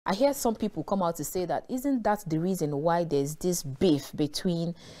I hear some people come out to say that isn't that the reason why there's this beef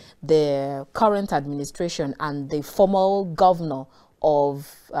between the current administration and the former governor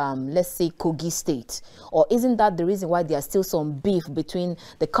of, let's say, Kogi State? Or isn't that the reason why there's still some beef between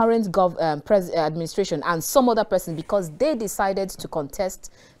the current administration and some other person, because they decided to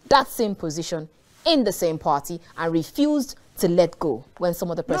contest that same position in the same party and refused to let go when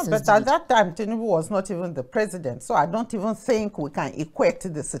some other persons did? At that time, Tinubu was not even the president, so I don't even think we can equate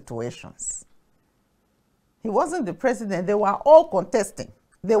the situations. He wasn't the president. They were all contesting.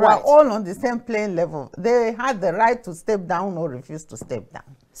 They were all on the same playing level. They had the right to step down or refuse to step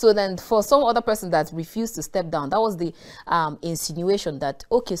down. So then for some other person that refused to step down, that was the insinuation that,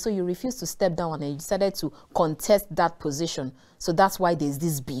 okay, so you refused to step down and you decided to contest that position. So that's why there's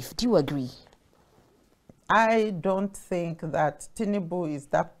this beef. Do you agree? I don't think that Tinubu is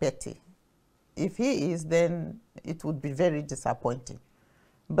that petty. If he is, then it would be very disappointing.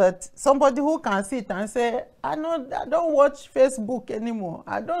 But somebody who can sit and say, I don't watch Facebook anymore.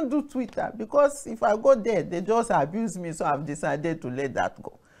 I don't do Twitter, because if I go there, they just abuse me, so I've decided to let that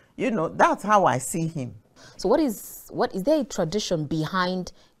go. You know, that's how I see him. So what is there a tradition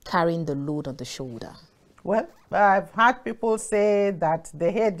behind carrying the load on the shoulder? Well, I've heard people say that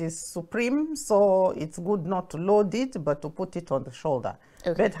the head is supreme, so it's good not to load it, but to put it on the shoulder.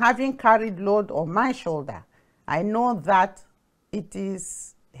 Okay. But having carried load on my shoulder, I know that it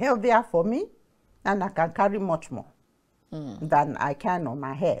is healthier for me, and I can carry much more than I can on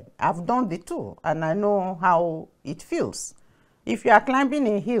my head. I've done the two, and I know how it feels. If you are climbing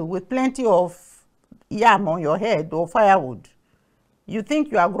a hill with plenty of yam on your head or firewood, you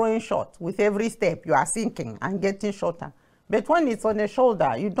think you are growing short. With every step, you are sinking and getting shorter. But when it's on the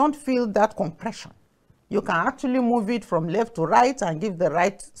shoulder, you don't feel that compression. You can actually move it from left to right and give the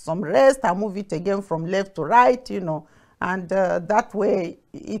right some rest and move it again from left to right, you know. And that way,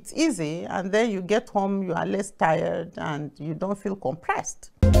 it's easy. And then you get home, you are less tired and you don't feel compressed.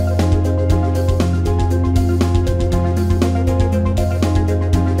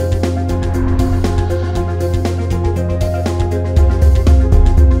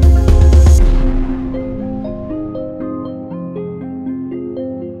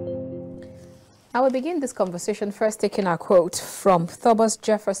 I will begin this conversation first taking a quote from Thomas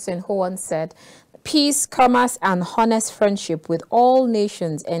Jefferson, who once said, "Peace, commerce, and honest friendship with all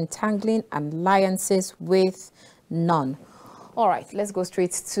nations, entangling alliances with none." All right, let's go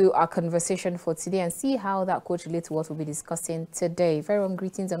straight to our conversation for today and see how that quote relates to what we'll be discussing today. Very warm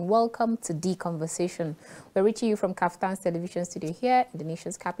greetings and welcome to The Conversation. We're reaching you from Kaftan's television studio here in the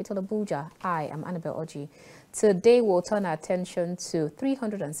nation's capital, Abuja. I am Annabelle Oji. Today, we'll turn our attention to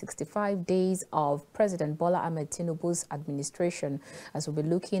 365 days of President Bola Ahmed Tinubu's administration, as we'll be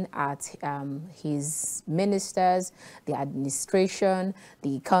looking at his ministers, the administration,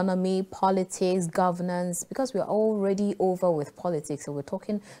 the economy, politics, governance, because we're already over with politics, so we're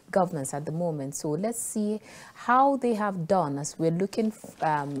talking governance at the moment. So let's see how they have done as we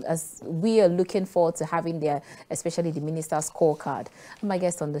are looking forward to having their, especially the minister's scorecard. My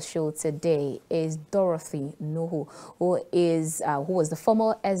guest on the show today is Dorothy Nuhu, who was the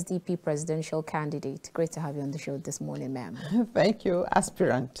former SDP presidential candidate. Great to have you on the show this morning, ma'am. Thank you,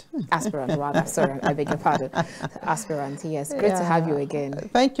 aspirant. Aspirant, rather. Sorry, I beg your pardon. Aspirant, yes. Great to have you again.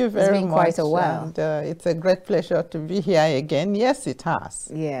 Thank you very much. It's been quite a while. And, it's a great pleasure to be here again. Yes, it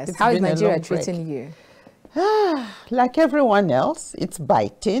has. Yes. How is Nigeria treating you? Like everyone else, it's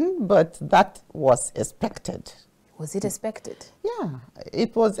biting, but that was expected. Was it expected? Yeah,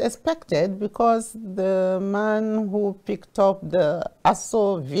 it was expected because the man who picked up the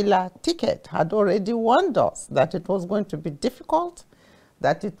Aso Villa ticket had already warned us that it was going to be difficult,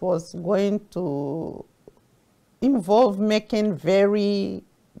 that it was going to involve making very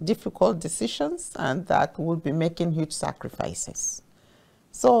difficult decisions, and that we'll be making huge sacrifices.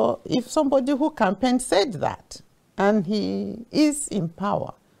 So if somebody who campaigned said that, and he is in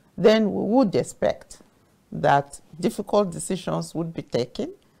power, then we would expect that difficult decisions would be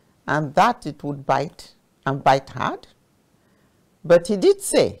taken and that it would bite and bite hard. But he did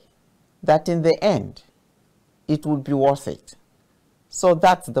say that in the end, it would be worth it. So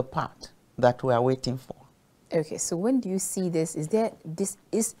that's the part that we are waiting for. Okay, so when do you see this? Is there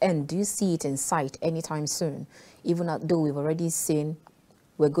this end? Do you see it in sight anytime soon? Even though we've already seen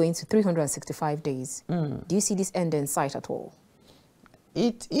we're going to 365 days. Do you see this end in sight at all?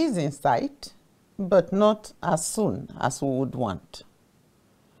 It is in sight, but not as soon as we would want.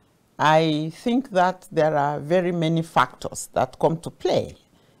 I think that there are very many factors that come to play.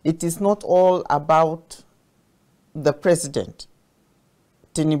 It is not all about the president,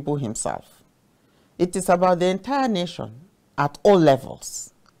 Tinubu himself. It is about the entire nation at all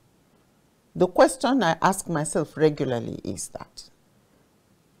levels. The question I ask myself regularly is that,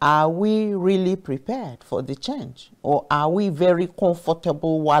 are we really prepared for the change, or are we very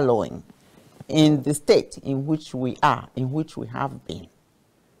comfortable wallowing in the state in which we are, in which we have been?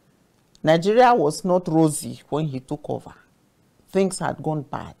 Nigeria was not rosy when he took over. Things had gone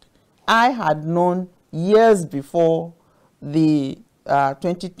bad. I had known years before the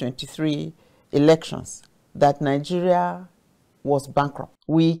 2023 elections that Nigeria was bankrupt.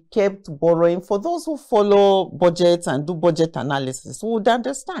 We kept borrowing. For those who follow budgets and do budget analysis, would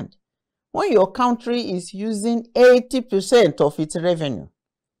understand. When your country is using 80% of its revenue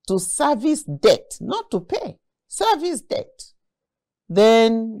to service debt, not to pay, service debt,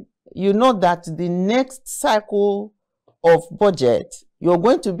 then you know that the next cycle of budget, you're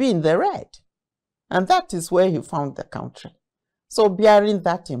going to be in the red. And that is where he found the country. So bearing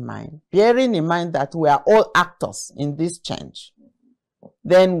that in mind, bearing in mind that we are all actors in this change,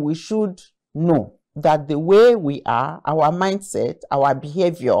 then we should know that the way we are, our mindset, our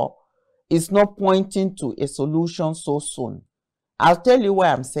behavior is not pointing to a solution so soon. I'll tell you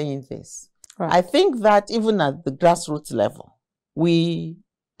why I'm saying this. Right. I think that even at the grassroots level, we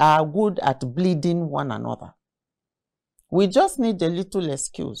are good at bleeding one another. We just need a little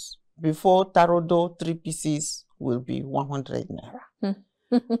excuse before tarodo 3 pieces will be 100 naira.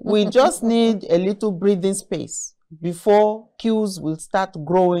 We just need a little breathing space before queues will start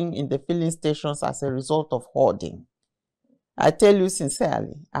growing in the filling stations as a result of hoarding. I tell you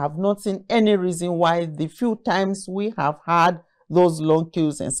sincerely, I have not seen any reason why the few times we have had those long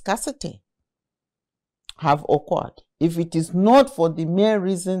queues and scarcity have occurred, if it is not for the mere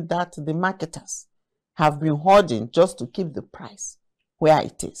reason that the marketers have been hoarding just to keep the price where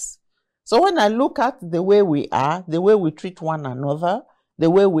it is. So when I look at the way we are, the way we treat one another, the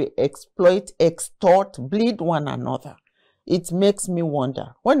way we exploit, extort, bleed one another, it makes me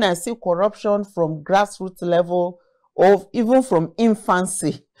wonder. When I see corruption from grassroots level, or even from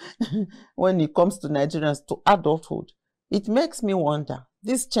infancy, when it comes to Nigerians to adulthood, it makes me wonder,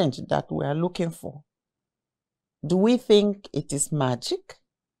 this change that we are looking for, do we think it is magic?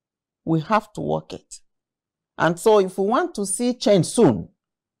 We have to work it. And so if we want to see change soon,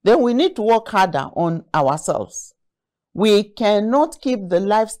 then we need to work harder on ourselves. We cannot keep the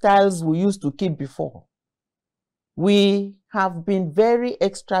lifestyles we used to keep before. We have been very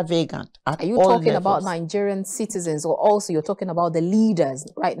extravagant at all levels. Are you talking about Nigerian citizens, or also you're talking about the leaders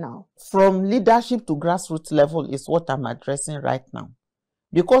right now? From leadership to grassroots level is what I'm addressing right now.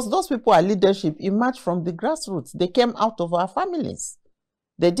 Because those people are leadership emerged from the grassroots. They came out of our families.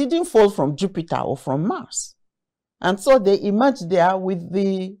 They didn't fall from Jupiter or from Mars. And so they emerged there with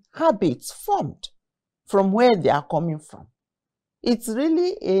the habits formed from where they are coming from. It's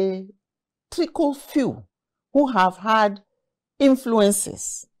really a trickle few who have had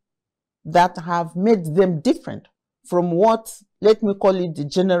influences that have made them different from what, let me call it, the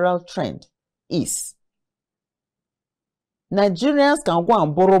general trend is. Nigerians can go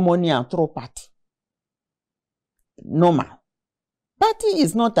and borrow money and throw party. Normal. Party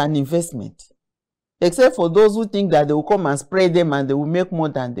is not an investment, except for those who think that they will come and spray them and they will make more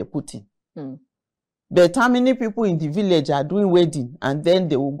than they put in. But how many people in the village are doing wedding and then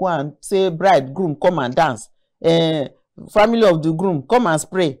they will go and say, bride, groom, come and dance. Family of the groom, come and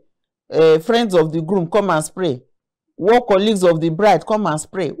spray. Friends of the groom, come and spray. Work colleagues of the bride, come and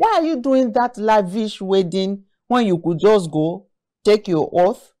spray. Why are you doing that lavish wedding when you could just go, take your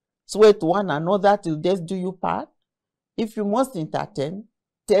oath, swear to one another till death do you part? If you must entertain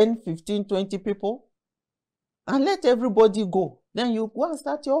 10, 15, 20 people, and let everybody go, then you go and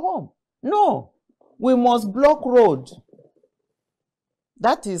start your home. No, we must block road.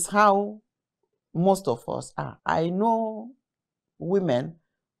 That is how most of us are. I know women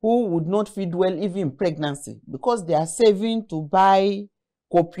who would not feed well even in pregnancy because they are saving to buy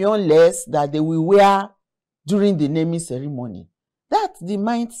copion less that they will wear during the naming ceremony. That's the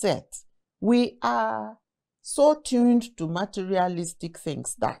mindset. We are so tuned to materialistic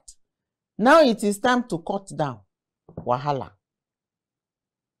things that now it is time to cut down wahala.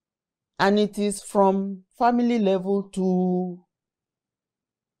 And it is from family level to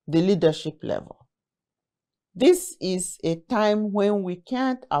the leadership level. This is a time when we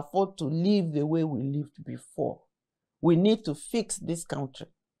can't afford to live the way we lived before. We need to fix this country.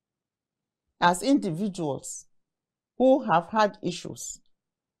 As individuals who have had issues,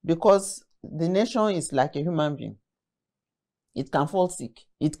 because the nation is like a human being. It can fall sick,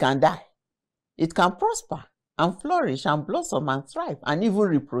 it can die, it can prosper and flourish and blossom and thrive and even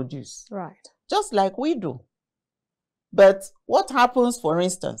reproduce. Right. Just like we do. But what happens, for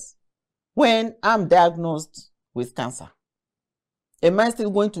instance, when I'm diagnosed with cancer? Am I still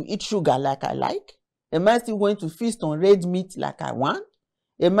going to eat sugar like I like? Am I still going to feast on red meat like I want?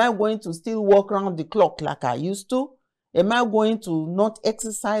 Am I going to still walk around the clock like I used to? Am I going to not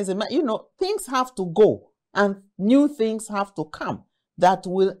exercise? Things have to go and new things have to come that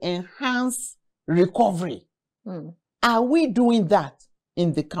will enhance recovery. Are we doing that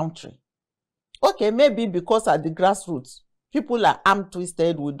in the country? Okay, maybe because at the grassroots, people are arm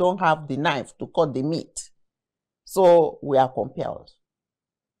twisted, we don't have the knife to cut the meat. So we are compelled.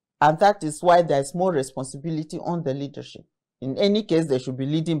 And that is why there is more responsibility on the leadership. In any case, they should be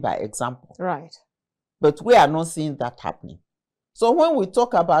leading by example. Right. But we are not seeing that happening. So when we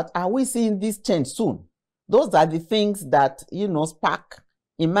talk about, are we seeing this change soon? Those are the things that, spark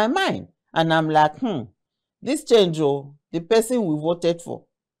in my mind. And I'm like, this change, the person we voted for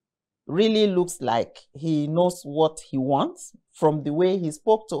really looks like he knows what he wants from the way he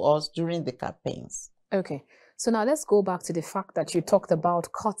spoke to us during the campaigns. Okay. So now let's go back to the fact that you talked about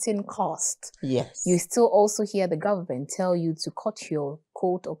cutting costs. Yes. You still also hear the government tell you to cut your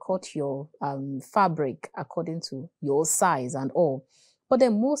coat or cut your fabric according to your size and all. But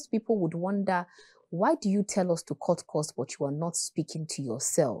then most people would wonder, why do you tell us to cut costs but you are not speaking to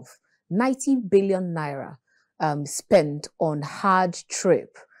yourself? 90 billion naira spent on Hajj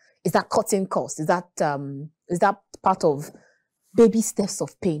trip. Is that cutting costs? Is that part of baby steps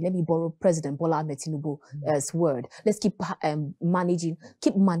of pain? Let me borrow President Bola Ahmed Tinubu's word. Let's keep managing.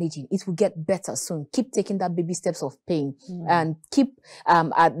 Keep managing. It will get better soon. Keep taking that baby steps of pain. And keep,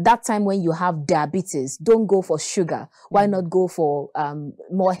 at that time when you have diabetes, don't go for sugar. Why not go for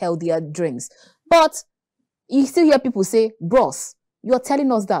more healthier drinks? But you still hear people say, bros, you're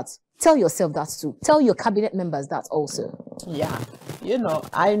telling us that. Tell yourself that too. Tell your cabinet members that also. Yeah.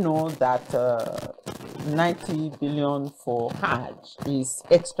 I know that 90 billion for Hajj is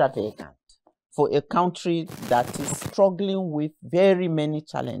extravagant for a country that is struggling with very many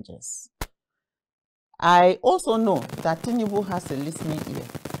challenges. I also know that Tinubu has a listening ear.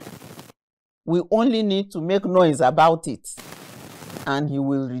 We only need to make noise about it and he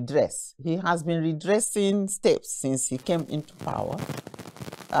will redress. He has been redressing steps since he came into power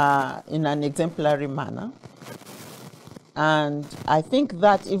in an exemplary manner. And I think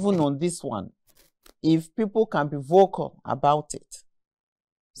that even on this one, if people can be vocal about it,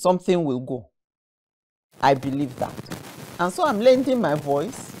 something will go. I believe that. And so I'm lending my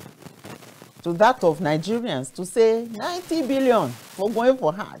voice to that of Nigerians to say 90 billion for going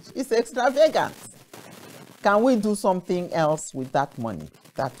for Hajj is extravagant. Can we do something else with that money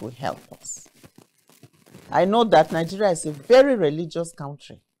that will help us? I know that Nigeria is a very religious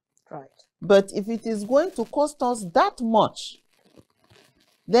country. Right. But if it is going to cost us that much,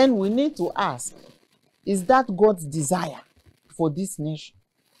 then we need to ask, is that God's desire for this nation?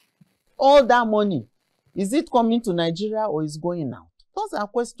 All that money, is it coming to Nigeria or is going out? Those are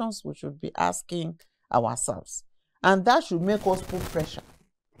questions we should be asking ourselves. And that should make us put pressure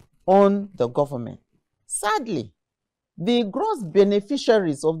on the government. Sadly, the gross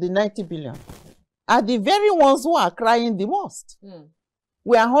beneficiaries of the 90 billion are the very ones who are crying the most.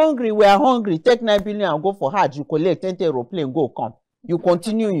 We are hungry, take 9 billion and go for Hajj, you collect, enter aeroplane, go come. You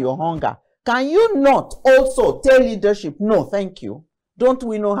continue your hunger. Can you not also tell leadership, no, thank you? Don't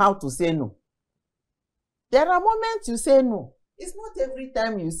we know how to say no? There are moments you say no. It's not every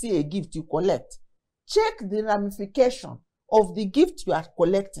time you see a gift you collect. Check the ramification of the gift you are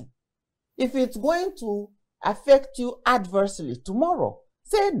collecting. If it's going to affect you adversely tomorrow,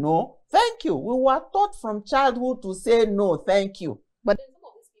 say no, thank you. We were taught from childhood to say no, thank you. But then some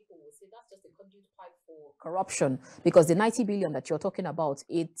of these people will say that's just a conduit pipe for corruption, because the 90 billion that you're talking about,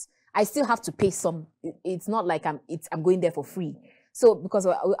 I still have to pay some. It's not like I'm going there for free. So because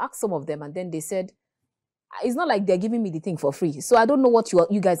I asked some of them and then they said, it's not like they're giving me the thing for free. So I don't know what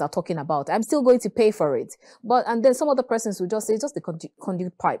you guys are talking about. I'm still going to pay for it. And then some other persons will just say it's just the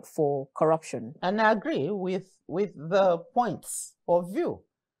conduit pipe for corruption. And I agree with the points of view.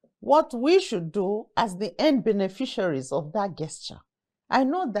 What we should do as the end beneficiaries of that gesture. I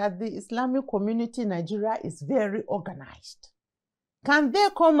know that the Islamic community in Nigeria is very organized. Can they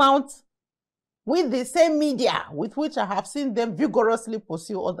come out with the same media with which I have seen them vigorously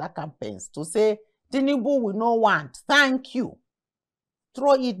pursue other campaigns to say, Tinubu will not want, thank you.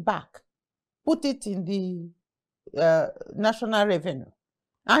 Throw it back. Put it in the national revenue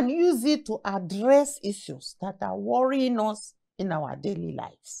and use it to address issues that are worrying us in our daily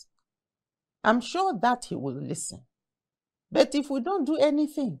lives. I'm sure that he will listen. But if we don't do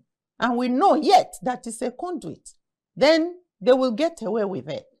anything, and we know yet that it's a conduit, then they will get away with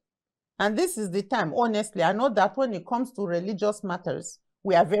it. And this is the time, honestly, I know that when it comes to religious matters,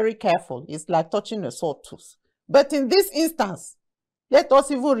 we are very careful. It's like touching a sore tooth. But in this instance, Let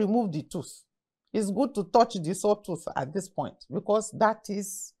us even remove the tooth. It's good to touch the sawtooth at this point because that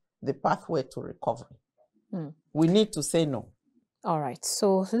is the pathway to recovery. We need to say no. All right,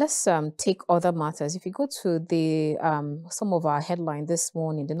 so let's take other matters. If you go to the some of our headline this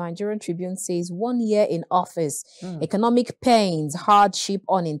morning, the Nigerian Tribune says 1 year in office, economic pains, hardship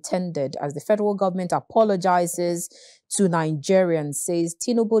unintended, as the federal government apologizes to Nigerians, says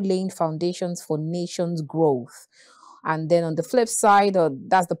Tinubu laying foundations for nation's growth. And then on the flip side,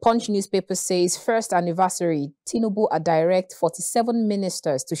 that's the Punch newspaper says, first anniversary, Tinubu direct 47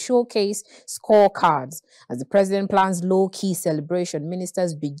 ministers to showcase scorecards. As the president plans low-key celebration,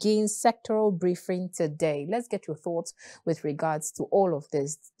 ministers begin sectoral briefing today. Let's get your thoughts with regards to all of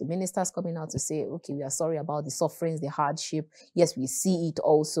this. The ministers coming out to say, okay, we are sorry about the sufferings, the hardship. Yes, we see it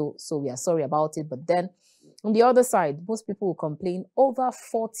also, so we are sorry about it. But then on the other side, most people will complain, over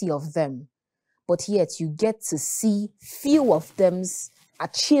 40 of them. But yet you get to see few of them's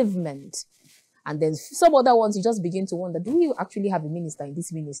achievement. And then some other ones, you just begin to wonder, do we actually have a minister in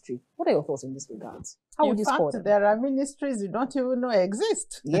this ministry? What are your thoughts in this regard? How would you score them? There are ministries you don't even know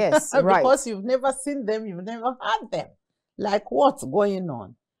exist. Yes, right. Because you've never seen them, you've never had them. Like what's going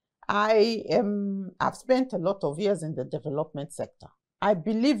on? I've spent a lot of years in the development sector. I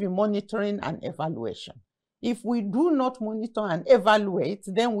believe in monitoring and evaluation. If we do not monitor and evaluate,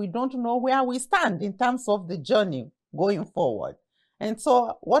 then we don't know where we stand in terms of the journey going forward. And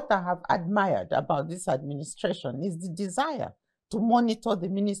so what I have admired about this administration is the desire to monitor the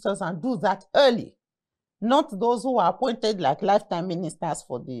ministers and do that early, not those who are appointed like lifetime ministers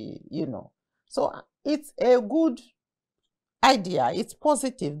for the, So it's a good idea. It's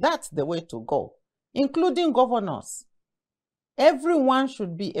positive. That's the way to go, including governors. Everyone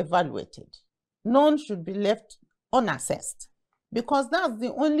should be evaluated. None should be left unassessed, because that's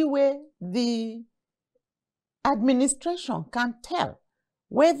the only way the administration can tell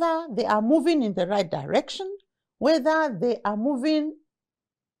whether they are moving in the right direction, whether they are moving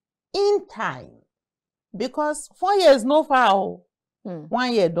in time. Because 4 years no far,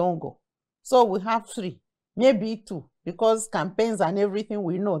 1 year don't go. So we have 3, maybe 2, because campaigns and everything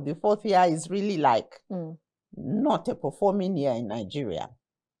we know, the 4th year is really like not a performing year in Nigeria.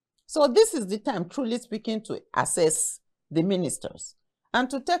 So this is the time, truly speaking, to assess the ministers and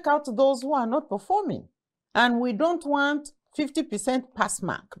to take out those who are not performing. And we don't want 50% pass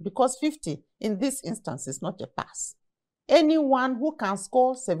mark, because 50 in this instance is not a pass. Anyone who can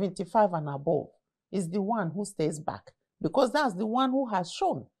score 75 and above is the one who stays back, because that's the one who has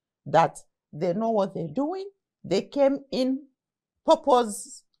shown that they know what they're doing. They came in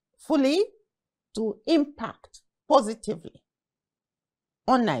purposefully to impact positively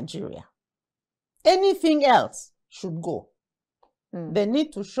on Nigeria. Anything else should go. They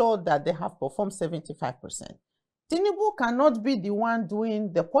need to show that they have performed 75%. Tinubu cannot be the one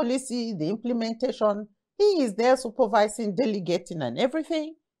doing the policy, the implementation. He is there supervising, delegating and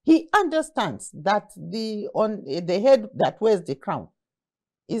everything. He understands that the head that wears the crown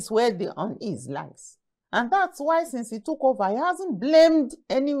is where the unease lies. And that's why since he took over, he hasn't blamed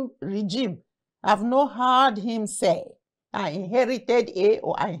any regime. I've not heard him say, I inherited A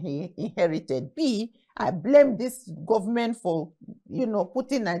or I inherited B. I blame this government for,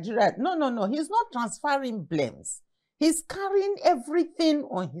 putting Nigeria. No. He's not transferring blames. He's carrying everything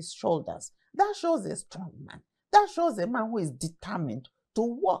on his shoulders. That shows a strong man. That shows a man who is determined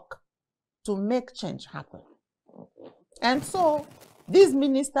to work to make change happen. And so these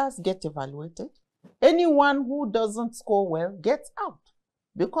ministers get evaluated. Anyone who doesn't score well gets out,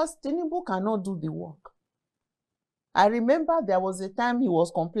 because Tinubu cannot do the work. I remember there was a time he was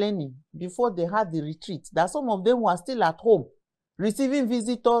complaining before they had the retreat that some of them were still at home receiving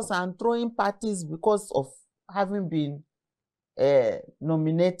visitors and throwing parties because of having been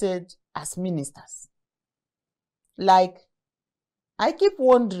nominated as ministers. Like, I keep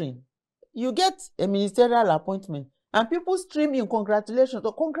wondering, you get a ministerial appointment and people stream in congratulations.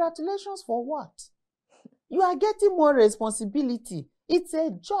 So congratulations for what? You are getting more responsibility. It's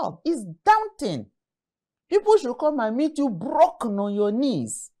a job. It's daunting. People should come and meet you broken on your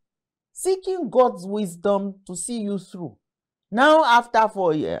knees, seeking God's wisdom to see you through. Now, after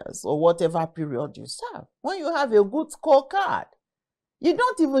 4 years or whatever period you serve, when you have a good scorecard, you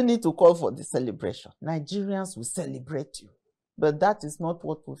don't even need to call for the celebration. Nigerians will celebrate you. But that is not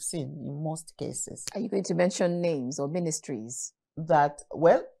what we've seen in most cases. Are you going to mention names or ministries?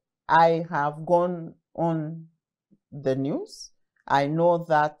 Well, I have gone on the news. I know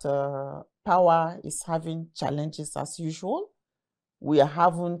that power is having challenges as usual. We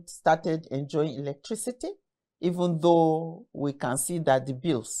haven't started enjoying electricity, even though we can see that the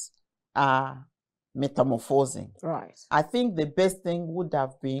bills are metamorphosing. Right. I think the best thing would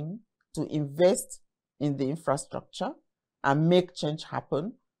have been to invest in the infrastructure and make change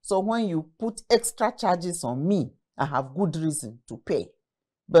happen. So when you put extra charges on me, I have good reason to pay.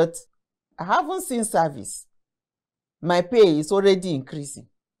 But I haven't seen service. My pay is already increasing.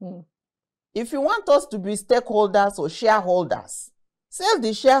 If you want us to be stakeholders or shareholders, sell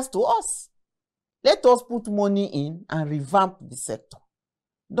the shares to us. Let us put money in and revamp the sector.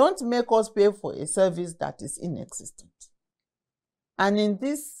 Don't make us pay for a service that is inexistent. And in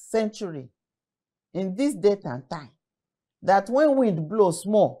this century, in this date and time, that when wind blows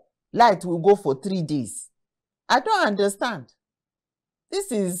small, light will go for 3 days. I don't understand.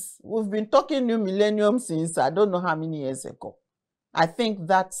 We've been talking new millennium since I don't know how many years ago. I think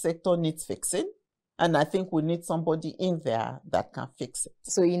that sector needs fixing, and I think we need somebody in there that can fix it.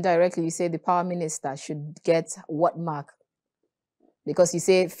 So indirectly, you say the power minister should get what mark? Because you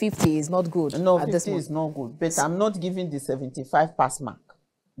say 50 is not good. No, 50 is not good, but I'm not giving the 75 pass mark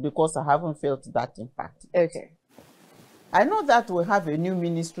because I haven't felt that impact. Okay. I know that we have a new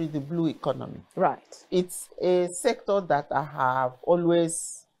ministry, the blue economy. Right. It's a sector that I have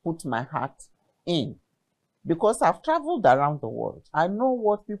always put my heart in because I've traveled around the world. I know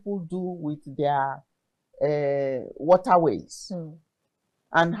what people do with their waterways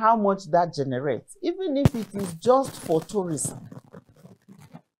and how much that generates, even if it is just for tourism.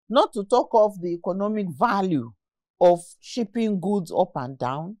 Not to talk of the economic value of shipping goods up and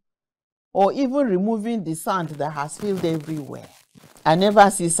down, or even removing the sand that has filled everywhere. I never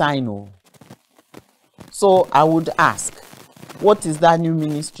see sign of. So I would ask, what is that new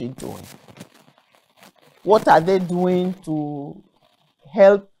ministry doing? What are they doing to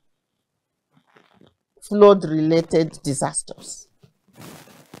help flood-related disasters?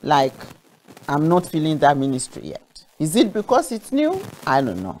 Like, I'm not feeling that ministry yet. Is it because it's new? I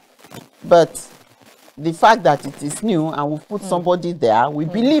don't know. But the fact that it is new and we've put somebody there, we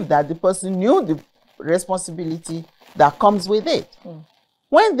believe that the person knew the responsibility that comes with it.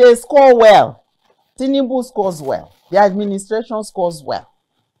 When they score well, Tinubu scores well, the administration scores well.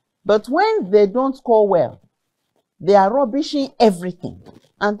 But when they don't score well, they are rubbishing everything.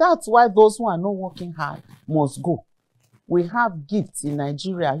 And that's why those who are not working hard must go. We have gifts in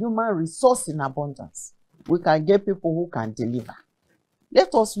Nigeria, human resource in abundance. We can get people who can deliver.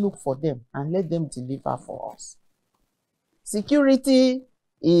 Let us look for them and let them deliver for us. Security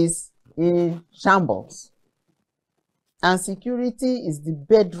is in shambles. And security is the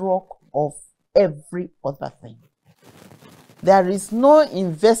bedrock of every other thing. There is no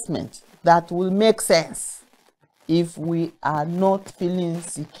investment that will make sense if we are not feeling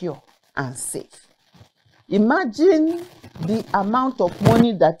secure and safe. Imagine the amount of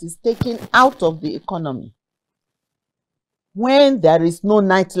money that is taken out of the economy when there is no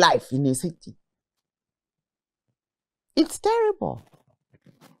nightlife in a city. It's terrible.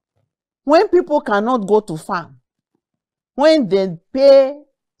 When people cannot go to farm, when they pay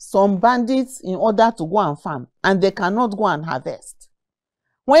some bandits in order to go and farm, and they cannot go and harvest.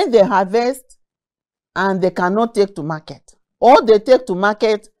 When they harvest, and they cannot take to market, or they take to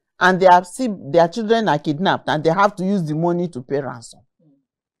market, and their children are kidnapped, and they have to use the money to pay ransom.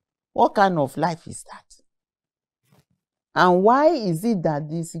 What kind of life is that? And why is it that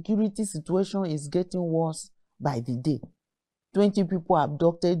the security situation is getting worse by the day? 20 people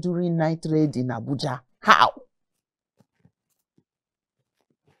abducted during night raid in Abuja. How?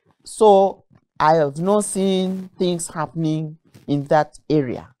 So I have not seen things happening in that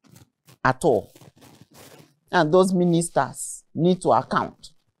area at all. And those ministers need to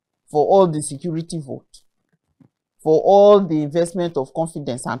account for all the security vote, for all the investment of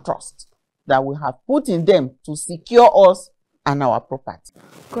confidence and trust that we have put in them to secure us and our property.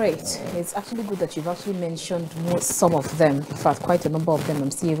 Great. It's actually good that you've actually mentioned some of them. In fact, quite a number of them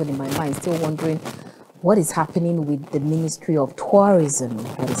I'm still even in my mind, still wondering what is happening with the Ministry of Tourism,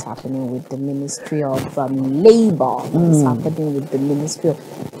 what is happening with the Ministry of Labor, what is happening with the Ministry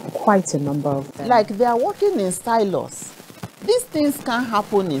of quite a number of them. Like they are working in silos. These things can't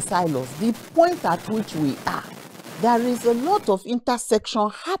happen in silos. The point at which we are, there is a lot of intersection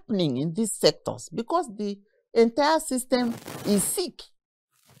happening in these sectors because the entire system is sick.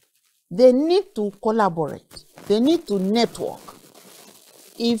 They need to collaborate. They need to network.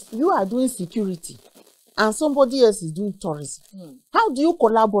 If you are doing security and somebody else is doing tourism, how do you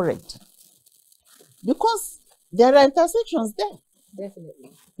collaborate? Because there are intersections there.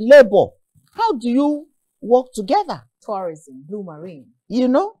 Definitely. Labor, how do you work together? Tourism, Blue Marine. You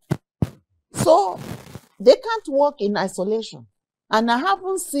know? So they can't work in isolation. And I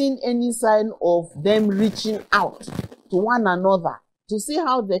haven't seen any sign of them reaching out to one another to see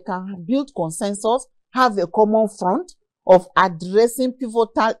how they can build consensus, have a common front of addressing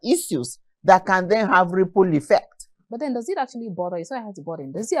pivotal issues that can then have ripple effect. But then does it actually bother you? So I have to bother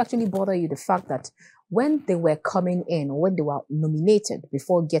you. Does it actually bother you the fact that when they were coming in, or when they were nominated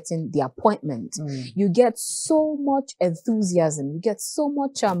before getting the appointment, you get so much enthusiasm, you get so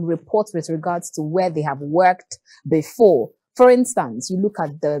much reports with regards to where they have worked before. For instance, you look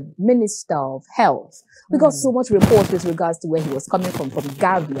at the Minister of Health. We got so much reports with regards to where he was coming from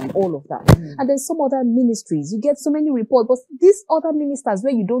Gbagyi and all of that. And then some other ministries, you get so many reports, but these other ministers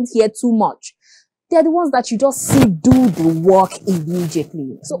where you don't hear too much, they're the ones that you just see do the work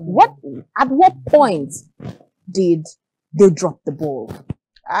immediately. So at what point did they drop the ball?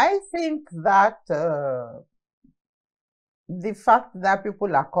 I think that the fact that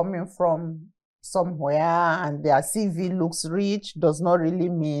people are coming from somewhere and their CV looks rich does not really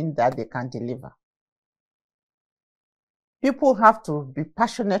mean that they can deliver. People have to be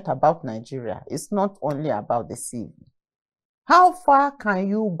passionate about Nigeria. It's not only about the CV. How far can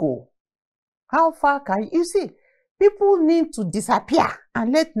you go? How far can you see? People need to disappear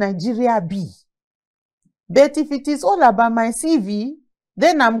and let Nigeria be. But if it is all about my CV,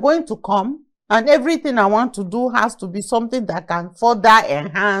 then I'm going to come and everything I want to do has to be something that can further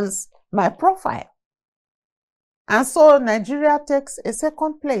enhance my profile. And so Nigeria takes a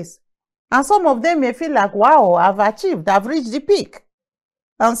second place. And some of them may feel like, wow, I've achieved, I've reached the peak.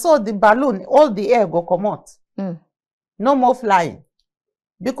 And so the balloon, all the air go come out. No more flying.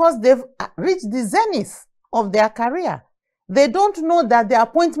 Because they've reached the zenith of their career. They don't know that the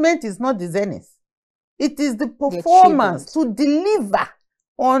appointment is not the zenith. It is the performance to deliver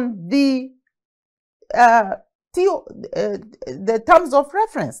on the terms of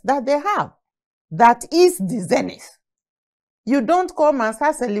reference that they have. That is the zenith. You don't come and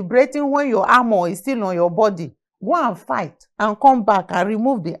start celebrating when your armor is still on your body. Go and fight and come back and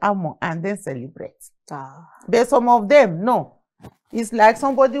remove the armor and then celebrate. But some of them, no. It's like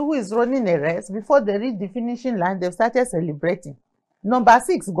somebody who is running a race. Before they reach the finishing line, they've started celebrating. Number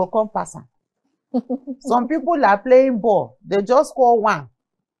 6 go come pass. Some people are playing ball. They just score 1.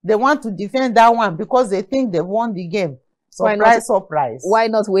 They want to defend that one because they think they've won the game. Surprise, surprise. Why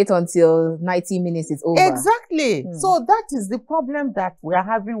not wait until 90 minutes is over? Exactly. So that is the problem that we are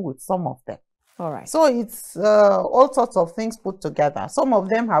having with some of them. All right. So it's all sorts of things put together. Some of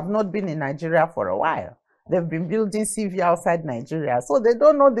them have not been in Nigeria for a while. They've been building CV outside Nigeria. So they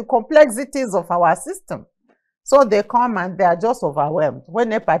don't know the complexities of our system. So they come and they are just overwhelmed. When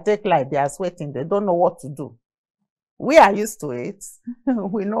they partake light, they are sweating. They don't know what to do. We are used to it.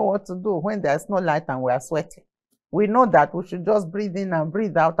 We know what to do when there's no light and we are sweating. We know that we should just breathe in and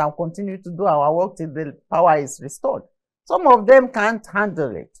breathe out and continue to do our work till the power is restored. Some of them can't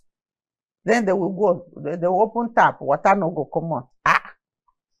handle it. Then they will go, they will open tap, water no go come on.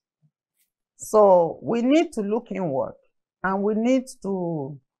 So we need to look inward and we need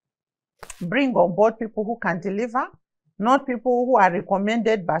to bring on board people who can deliver, not people who are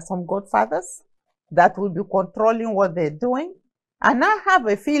recommended by some godfathers that will be controlling what they're doing. And I have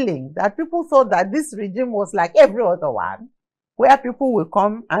a feeling that people thought that this regime was like every other one, where people will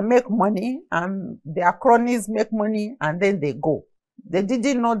come and make money and their cronies make money and then they go. They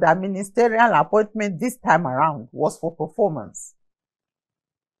didn't know that ministerial appointment this time around was for performance.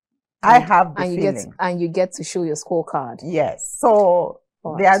 I have the feeling. And you get to show your scorecard. Yes. So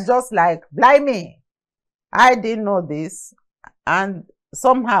they are just like, blimey, I didn't know this. And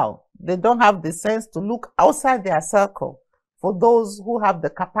somehow they don't have the sense to look outside their circle for those who have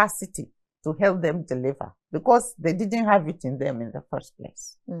the capacity to help them deliver, because they didn't have it in them in the first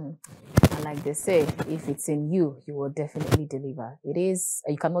place. And like they say, if it's in you, you will definitely deliver. It is,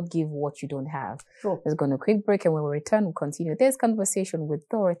 you cannot give what you don't have. Sure. Let's go on a quick break, and when we return, we'll continue this conversation with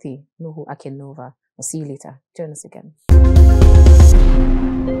Dorothy Nuhu-Aken'ova. I'll see you later. Join us again.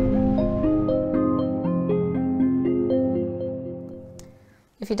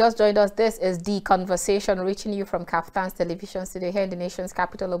 If you just joined us, this is The Conversation, reaching you from Kaftan's television studio here in the nation's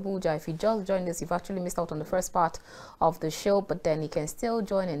capital, Abuja. If you just joined us, you've actually missed out on the first part of the show, but then you can still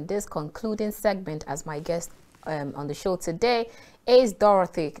join in this concluding segment as my guest on the show today is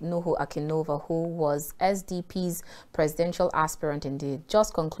Dorothy Nuhu-Aken'ova, who was SDP's presidential aspirant in the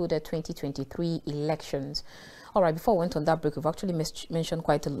just concluded 2023 elections. All right, before we went on that break, we've actually mentioned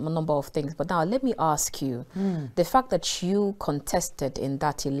quite a number of things. But now let me ask you, the fact that you contested in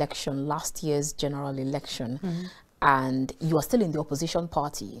that election, last year's general election, and you are still in the opposition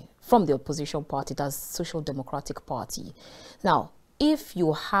party, from the opposition party, that's Social Democratic Party. Now, if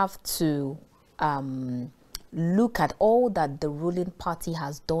you have to look at all that the ruling party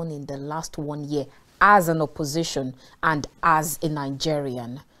has done in the last 1 year as an opposition and as a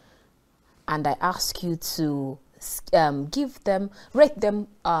Nigerian. And I ask you to rate them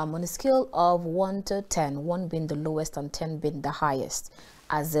on a scale of 1 to 10, 1 being the lowest and 10 being the highest,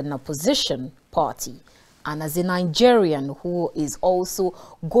 as an opposition party and as a Nigerian who is also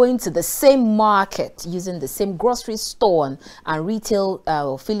going to the same market, using the same grocery store and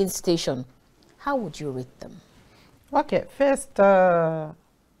retail filling station. How would you rate them? Okay, first,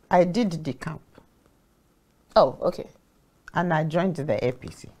 I did the camp. Oh, okay. And I joined the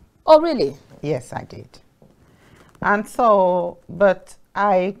APC. Oh, really? Yes, I did. And so, but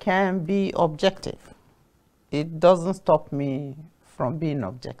I can be objective. It doesn't stop me from being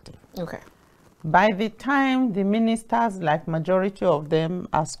objective. Okay. By the time the ministers, like majority of them,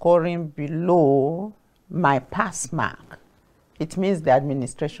 are scoring below my pass mark, it means the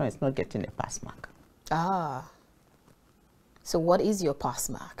administration is not getting a pass mark. Ah. So what is your pass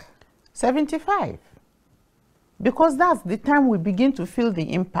mark? 75. Because that's the time we begin to feel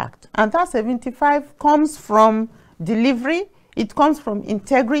the impact. And that 75 comes from delivery, it comes from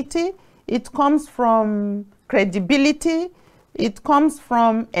integrity, it comes from credibility, it comes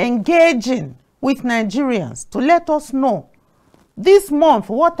from engaging with Nigerians to let us know, this month,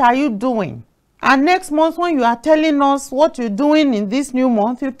 what are you doing? And next month, when you are telling us what you're doing in this new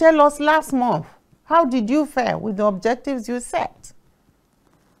month, you tell us last month, how did you fare with the objectives you set?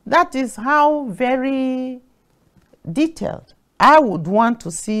 That is how very detailed I would want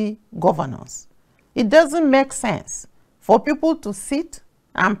to see governance. It doesn't make sense for people to sit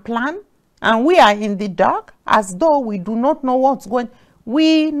and plan, and we are in the dark as though we do not know what's going on.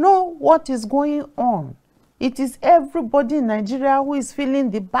 We know what is going on. It is everybody in Nigeria who is feeling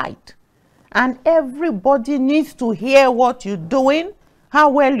the bite. And everybody needs to hear what you're doing,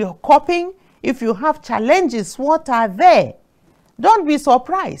 how well you're coping. If you have challenges, what are they? Don't be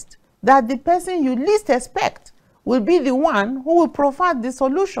surprised that the person you least expect will be the one who will provide the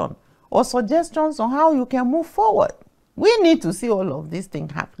solution or suggestions on how you can move forward. We need to see all of these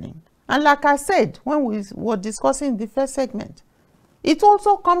things happening. And like I said, when we were discussing the first segment, it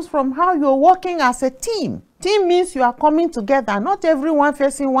also comes from how you're working as a team. Team means you are coming together, not everyone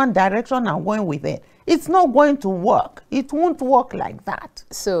facing one direction and going with it. It's not going to work. It won't work like that.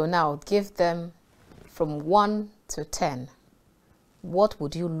 So now give them from 1 to 10. What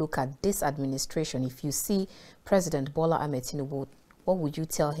would you look at this administration? If you see President Bola Ahmed Tinubu, what would you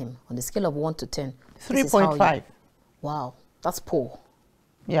tell him on the scale of 1 to 10? 3.5. Wow, that's poor.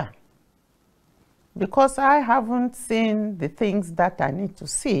 Yeah. Because I haven't seen the things that I need to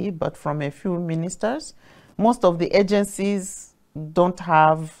see, but from a few ministers, most of the agencies don't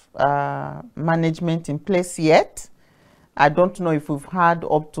have management in place yet. I don't know if we've had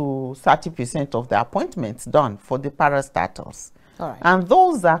up to 30% of the appointments done for the parastatals. All right. And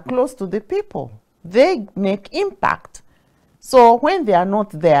those are close to the people. They make impact. So when they are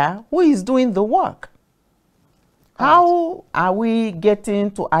not there, who is doing the work? How are we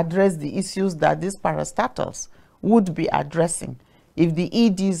getting to address the issues that these parastatals would be addressing if the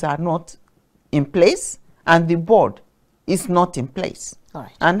EDs are not in place and the board is not in place? All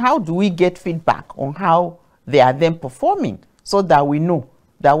right. And how do we get feedback on how they are then performing so that we know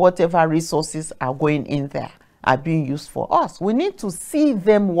that whatever resources are going in there are being used for us? We need to see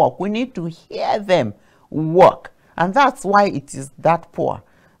them work. We need to hear them work. And that's why it is that poor.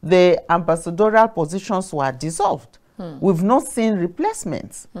 The ambassadorial positions were dissolved. We've not seen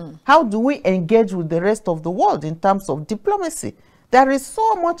replacements. How do we engage with the rest of the world in terms of diplomacy? There is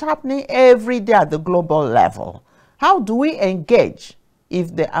so much happening every day at the global level. How do we engage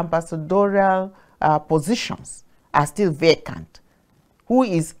if the ambassadorial positions are still vacant? Who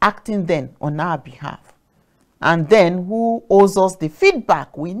is acting then on our behalf? And then who owes us the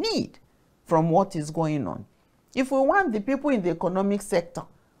feedback we need from what is going on? If we want the people in the economic sector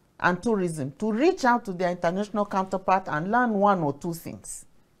and tourism to reach out to their international counterpart and learn 1 or 2 things,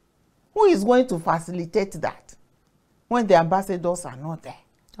 who is going to facilitate that when the ambassadors are not there?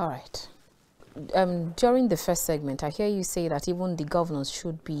 All right. During the first segment, I hear you say that even the governors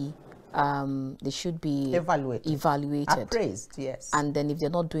should be evaluated. Appraised, yes. And then if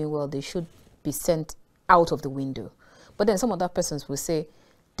they're not doing well, they should be sent out of the window. But then some other persons will say,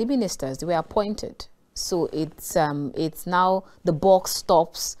 the ministers, they were appointed. So it's now the buck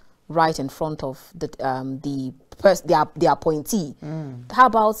stops right in front of the appointee. How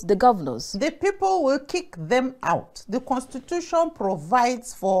about the governors? The people will kick them out. The Constitution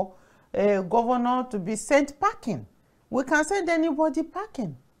provides for a governor to be sent packing. We can send anybody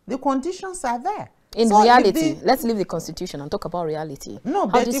packing. The conditions are there. In reality, let's leave the Constitution and talk about reality. No, how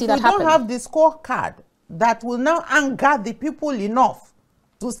but do you if see we that don't happen? have the scorecard that will now anger the people enough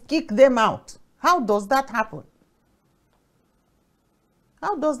to kick them out, How does that happen?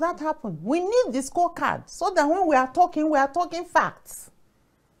 How does that happen? We need the scorecard so that when we are talking facts.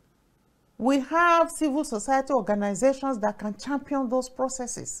 We have civil society organizations that can champion those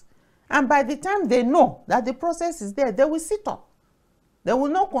processes. And by the time they know that the process is there, they will sit up. They will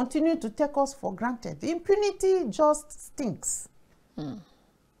not continue to take us for granted. Impunity just stinks.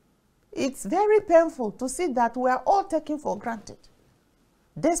 It's very painful to see that we are all taken for granted,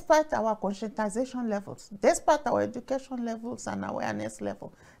 despite our conscientization levels, despite our education levels and awareness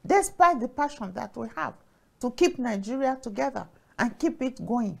level, despite the passion that we have to keep Nigeria together and keep it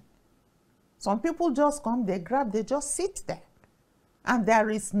going. Some people just come, they grab, they just sit there, and there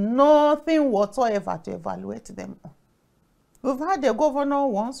is nothing whatsoever to evaluate them on. We've had a governor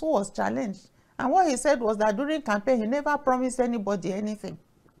once who was challenged, and what he said was that during campaign, he never promised anybody anything.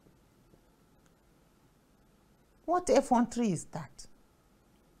 What effrontery is that?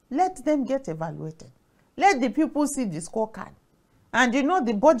 Let them get evaluated. Let the people see the scorecard. And you know,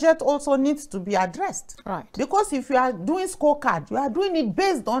 the budget also needs to be addressed. Right. Because if you are doing scorecard, you are doing it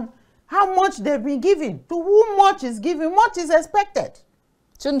based on how much they've been given, to whom much is given, much is expected.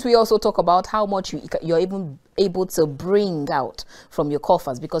 Shouldn't we also talk about how much you're even able to bring out from your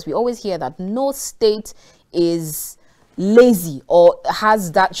coffers? Because we always hear that no state is lazy or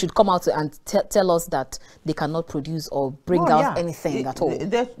should come out and tell us that they cannot produce or bring out anything at all.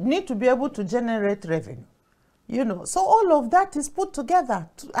 They need to be able to generate revenue. You know, so all of that is put together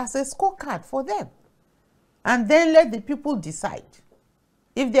as a scorecard for them. And then let the people decide.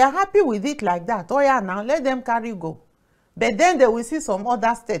 If they are happy with it like that, oh yeah, now let them carry go. But then they will see some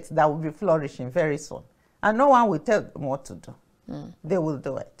other states that will be flourishing very soon. And no one will tell them what to do. They will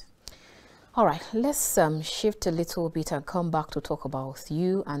do it. All right, let's shift a little bit and come back to talk about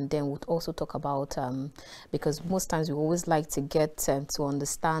you, and then we'll also talk about, because most times we always like to get to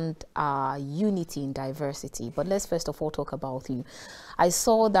understand our unity in diversity. But let's first of all talk about you. I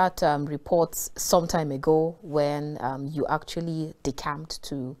saw that report some time ago when you actually decamped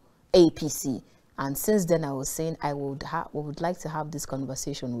to APC. And since then, I was saying I would like to have this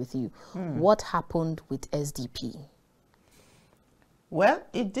conversation with you. What happened with SDP? Well,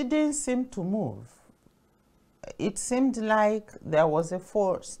 it didn't seem to move. It seemed like there was a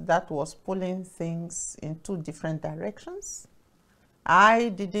force that was pulling things in two different directions. I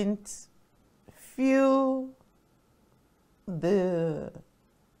didn't feel the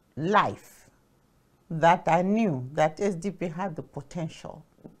life that I knew that SDP had the potential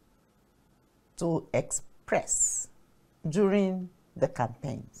to express during the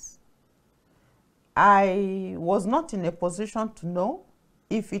campaigns. I was not in a position to know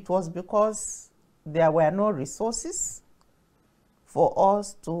if it was because there were no resources for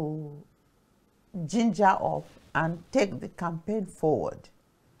us to ginger up and take the campaign forward.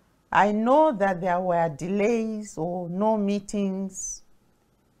 I know that there were delays or no meetings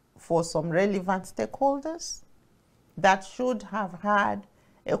for some relevant stakeholders that should have had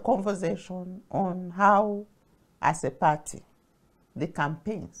a conversation on how, as a party, the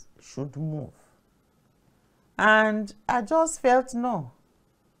campaigns should move. And I just felt, no,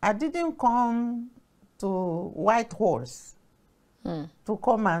 I didn't come to White Horse to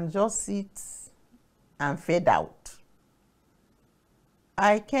come and just sit and fade out.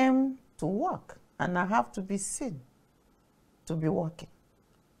 I came to work, and I have to be seen to be working.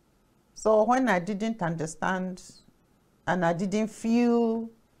 So when I didn't understand, and I didn't feel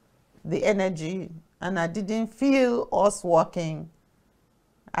the energy, and I didn't feel us working,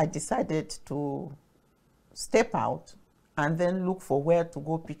 I decided to step out and then look for where to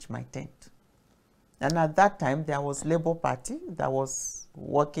go pitch my tent. And at that time, there was Labour Party that was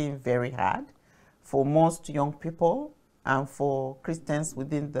working very hard for most young people and for Christians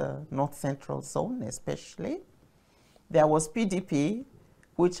within the North Central Zone especially. There was PDP,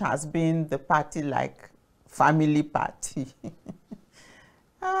 which has been the party like family party.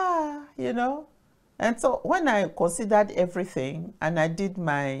 You know. And so when I considered everything and I did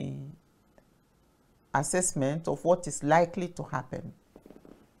my assessment of what is likely to happen,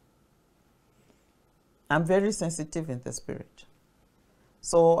 I'm very sensitive in the spirit.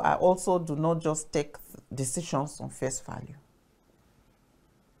 So I also do not just take decisions on face value.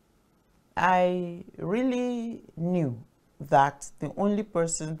 I really knew that the only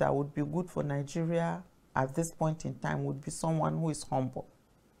person that would be good for Nigeria at this point in time would be someone who is humble.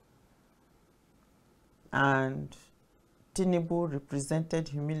 And Tinubu represented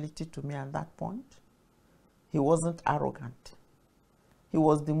humility to me at that point. He wasn't arrogant. He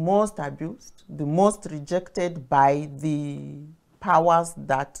was the most abused, the most rejected by the powers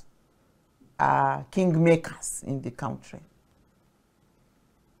that are kingmakers in the country.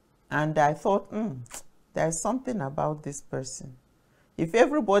 And I thought, there's something about this person. If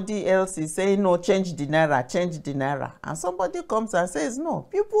everybody else is saying, no, change the naira, and somebody comes and says, no,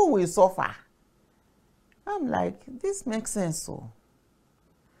 people will suffer. I'm like, this makes sense. So.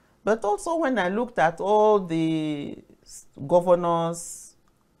 But also when I looked at all the governors,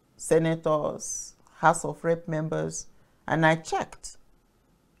 senators, House of Rep members, and I checked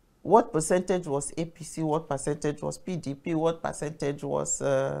what percentage was APC, what percentage was PDP, what percentage was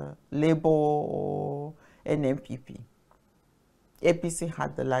Labour or NMPP. APC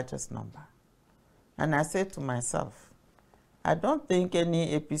had the largest number. And I said to myself, I don't think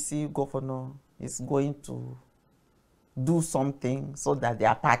any APC governor is going to do something so that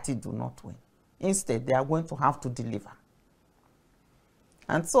their party do not win. Instead, they are going to have to deliver.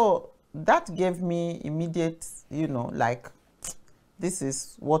 And so that gave me immediate, like, this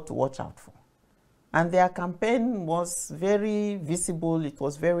is what to watch out for. And their campaign was very visible. It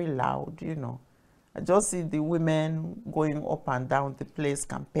was very loud, I just see the women going up and down the place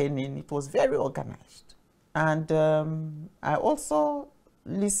campaigning. It was very organized. And I also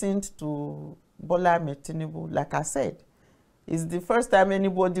listened to Bola Ahmed Tinubu. Like I said, it's the first time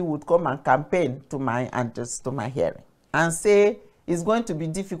anybody would come and campaign to my hearing and say, it's going to be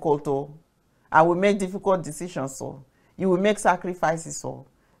difficult, oh, I will make difficult decisions, so you will make sacrifices, so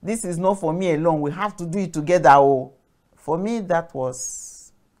this is not for me alone, we have to do it together. Oh, for me, that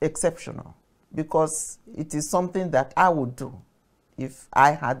was exceptional, because it is something that I would do if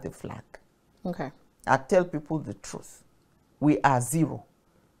I had the flag. Okay. I tell people the truth. We are zero.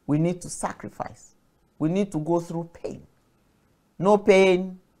 We need to sacrifice. We need to go through pain. No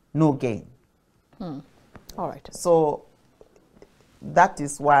pain, no gain. All right. So that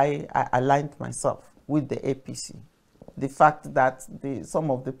is why I aligned myself with the APC. The fact that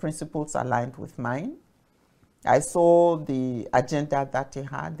some of the principles aligned with mine. I saw the agenda that he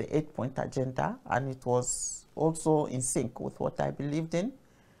had, the 8-point agenda, and it was also in sync with what I believed in.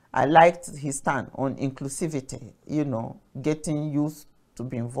 I liked his stand on inclusivity, getting youth to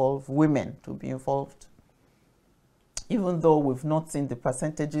be involved, women to be involved, even though we've not seen the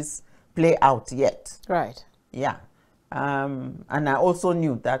percentages play out yet. Right. Yeah. And I also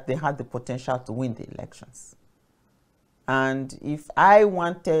knew that they had the potential to win the elections. And if I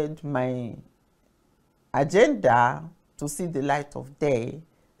wanted my agenda to see the light of day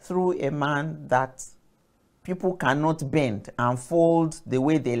through a man that people cannot bend and fold the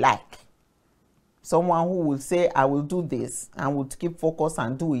way they like, someone who will say, I will do this, and would keep focus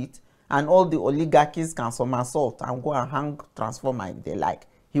and do it, and all the oligarchies can somersault and go and hang transformer if they like,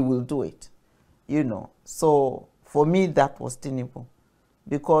 he will do it. So for me, that was Tinubu.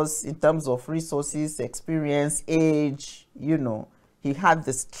 Because in terms of resources, experience, age, he had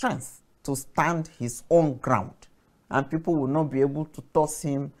the strength to stand his own ground. And people will not be able to toss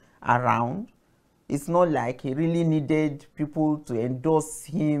him around. It's not like he really needed people to endorse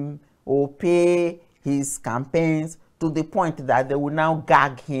him or pay his campaigns to the point that they will now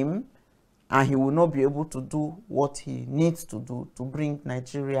gag him and he will not be able to do what he needs to do to bring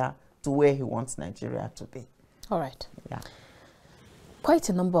Nigeria to where he wants Nigeria to be. All right. Yeah. Quite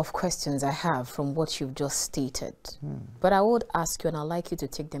a number of questions I have from what you've just stated, but I would ask you, and I'd like you to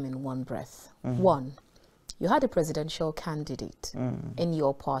take them in one breath. One, you had a presidential candidate in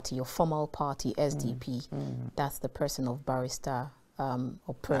your party, your formal party, SDP. That's the person of Barrister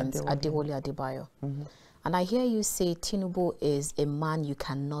or Prince Adewale Adebayo. And I hear you say Tinubu is a man you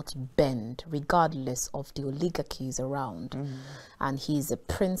cannot bend, regardless of the oligarchies around. And he's a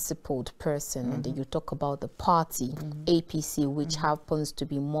principled person. And then you talk about the party, APC, which happens to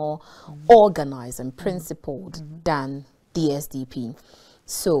be more organized and principled than the SDP.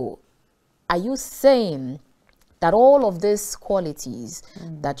 So are you saying that all of these qualities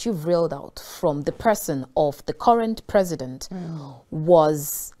that you've railed out from the person of the current president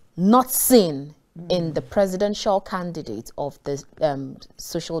was not seen in the presidential candidate of the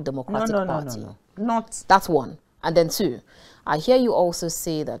Social Democratic Party? No. Not. That's one. And then two, I hear you also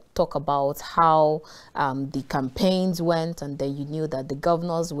say that, talk about how the campaigns went, and then you knew that the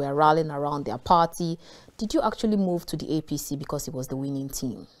governors were rallying around their party. Did you actually move to the APC because it was the winning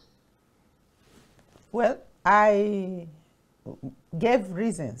team? Well, I gave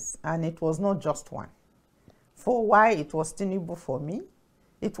reasons, and it was not just one, for why it was Tinubu for me.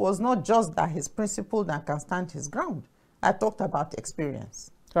 It was not just that he's principled and can stand his ground. I talked about experience.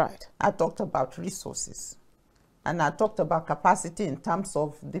 Right. I talked about resources. And I talked about capacity in terms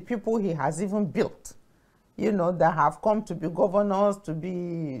of the people he has even built, that have come to be governors, to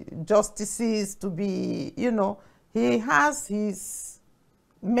be justices, to be, he has his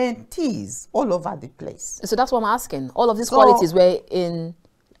mentees all over the place. So that's what I'm asking. All of these qualities were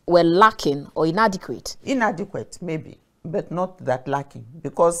were lacking or inadequate? Inadequate, maybe, but not that lacking.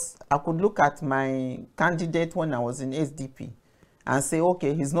 Because I could look at my candidate when I was in SDP and say,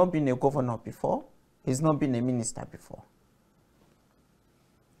 okay, he's not been a governor before. He's not been a minister before.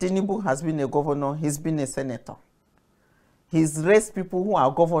 Tinubu has been a governor. He's been a senator. He's raised people who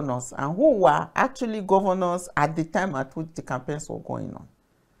are governors and who were actually governors at the time at which the campaigns were going on.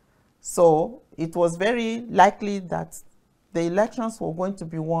 So it was very likely that the elections were going to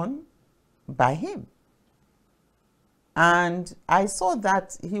be won by him. And I saw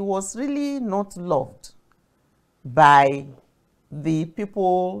that he was really not loved by the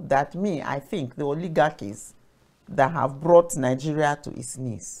people that I think, the oligarchies that have brought Nigeria to its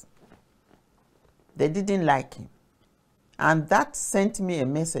knees. They didn't like him. And that sent me a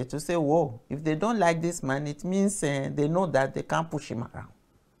message to say, whoa, if they don't like this man, it means they know that they can't push him around.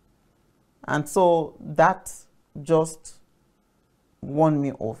 And so that just won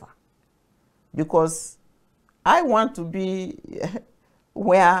me over. Because I want to be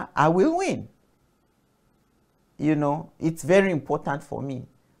where I will win. You know, it's very important for me.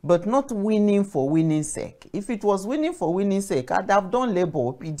 But not winning for winning's sake. If it was winning for winning's sake, I'd have done Labour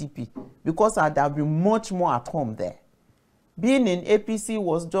or PDP because I'd have been much more at home there. Being in APC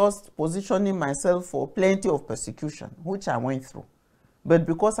was just positioning myself for plenty of persecution, which I went through. But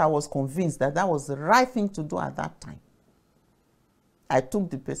because I was convinced that that was the right thing to do at that time, I took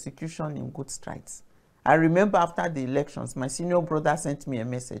the persecution in good strides. I remember after the elections, my senior brother sent me a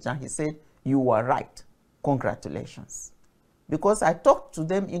message and he said, you were right. Congratulations. Because I talked to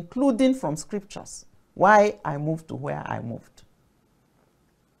them, including from scriptures, why I moved to where I moved.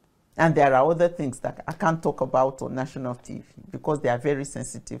 And there are other things that I can't talk about on national TV because they are very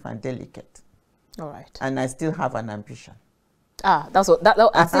sensitive and delicate. All right. And I still have an ambition. Ah, that's what,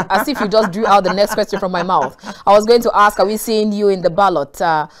 as if you just drew out the next question from my mouth. I was going to ask, are we seeing you in the ballot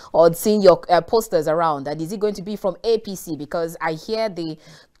or seeing your posters around? And is it going to be from APC? Because I hear the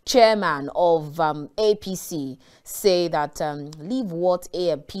chairman of APC say that leave what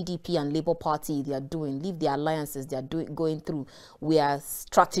PDP and Labour Party they are doing, leave the alliances they are going through. We are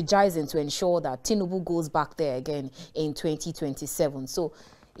strategizing to ensure that Tinubu goes back there again in 2027. So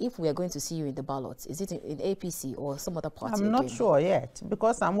if we are going to see you in the ballot, is it in APC or some other party? I'm not sure yet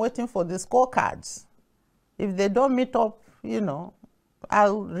because I'm waiting for the scorecards. If they don't meet up, you know,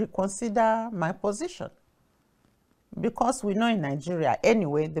 I'll reconsider my position. Because we know in Nigeria,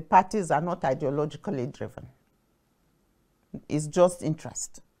 anyway, the parties are not ideologically driven. It's just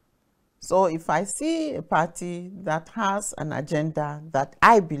interest. So if I see a party that has an agenda that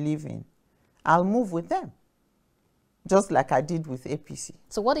I believe in, I'll move with them. Just like I did with APC.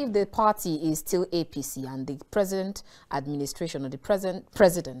 So what if the party is still APC and the present administration or the present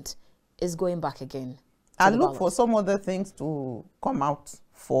president is going back again? I'll look for some other things to come out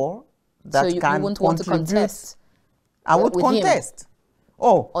for that so you won't want to contest? I would contest.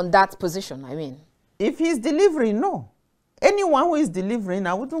 Oh. On that position, I mean. If he's delivering, no. Anyone who is delivering,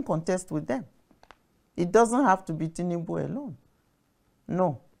 I wouldn't contest with them. It doesn't have to be Tinubu alone.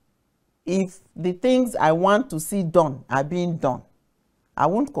 No. If the things I want to see done are being done, I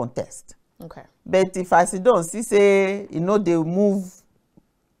won't contest. Okay. But if I sit down, say, you know, they move,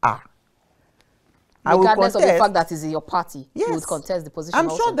 regardless of the fact that it's your party, yes, you would contest the position I'm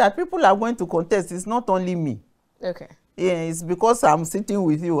also. sure that people are going to contest. It's not only me. Okay. Yeah, it's because I'm sitting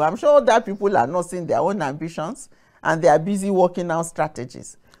with you. I'm sure that people are not seeing their own ambitions and they are busy working out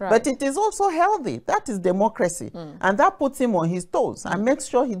strategies. Right. But it is also healthy. That is democracy. And that puts him on his toes and makes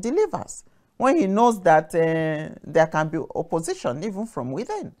sure he delivers when he knows that there can be opposition even from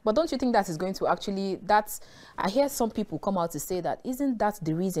within. But don't you think that is going to actually, I hear some people come out to say that, isn't that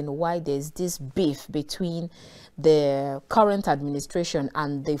the reason why there's this beef between the current administration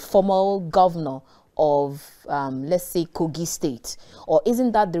and the former governor of, let's say, Kogi State? Or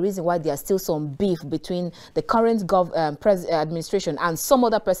isn't that the reason why there's still some beef between the current administration and some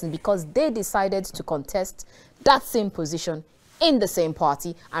other person because they decided to contest that same position in the same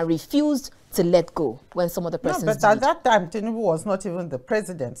party and refused to let go when some other persons did? At that time, Tinubu was not even the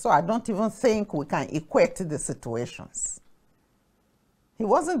president, so I don't even think we can equate the situations. He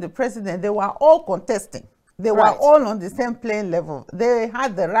wasn't the president. They were all contesting. They were all on the same playing level. They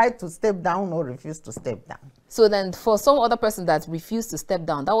had the right to step down or refuse to step down. So then for some other person that refused to step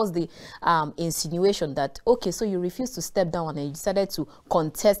down, that was the insinuation that, okay, so you refused to step down and you decided to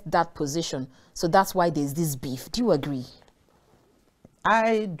contest that position. So that's why there's this beef. Do you agree?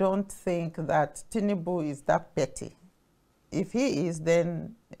 I don't think that Tinubu is that petty. If he is,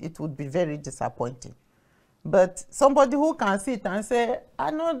 then it would be very disappointing. But somebody who can sit and say, I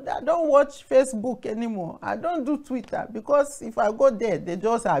don't watch Facebook anymore. I don't do Twitter, because if I go there, they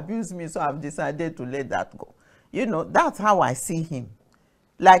just abuse me, so I've decided to let that go. You know, that's how I see him.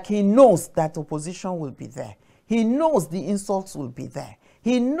 Like, he knows that opposition will be there. He knows the insults will be there.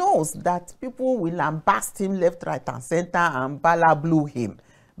 He knows that people will lambast him left, right, and center and bala blue him.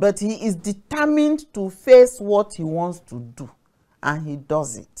 But he is determined to face what he wants to do, and he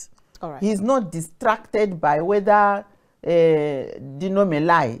does it. All right. He's not distracted by whether Dino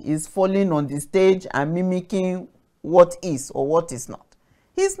Melai is falling on the stage and mimicking what is or what is not.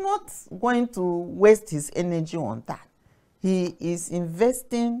 He's not going to waste his energy on that. He is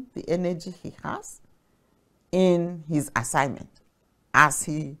investing the energy he has in his assignment as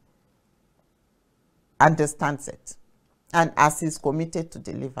he understands it and as he's committed to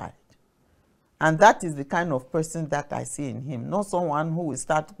deliver it. And that is the kind of person that I see in him, not someone who will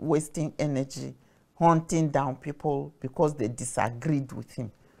start wasting energy hunting down people because they disagreed with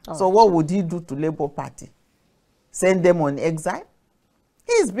him. So what would he do to Labour Party? Send them on exile?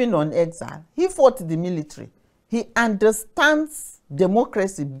 He's been on exile. He fought the military. He understands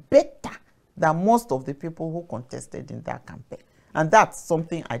democracy better than most of the people who contested in that campaign. And that's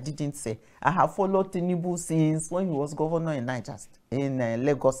something I didn't say. I have followed Tinubu since when he was governor in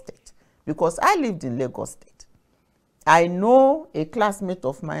Lagos State, because I lived in Lagos State. I know a classmate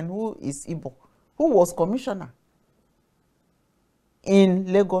of mine who is Igbo, who was commissioner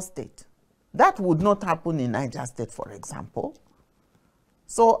in Lagos State. That would not happen in Niger State, for example.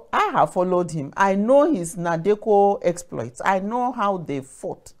 So I have followed him. I know his Nadeko exploits. I know how they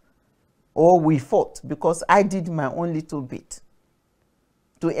fought, or we fought, because I did my own little bit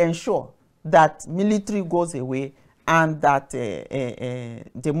to ensure that military goes away and that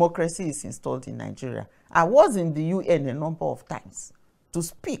democracy is installed in Nigeria. I was in the UN a number of times to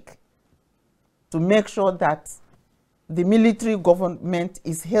speak, to make sure that the military government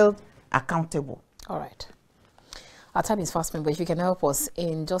is held accountable. All right. Our time is fast, but if you can help us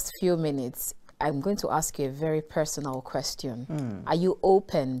in just a few minutes, I'm going to ask you a very personal question. Are you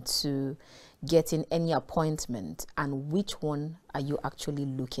open to getting any appointment, and which one are you actually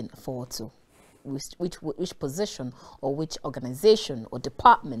looking forward to? Which position or which organization or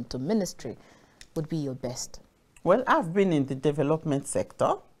department or ministry would be your best? Well, I've been in the development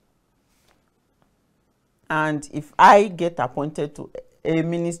sector, and if I get appointed to a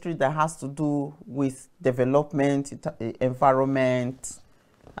ministry that has to do with development, environment,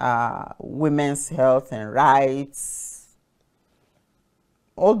 women's health and rights,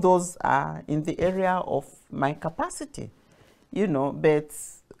 all those are in the area of my capacity, you know, but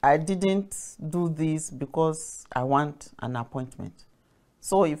I didn't do this because I want an appointment.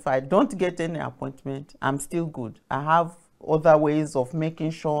 So if I don't get any appointment, I'm still good. I have other ways of making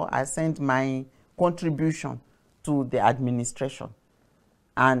sure I send my contribution to the administration.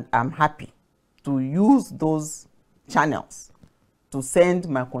 And I'm happy to use those channels to send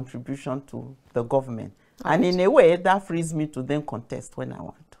my contribution to the government. Right. And in a way, that frees me to then contest when I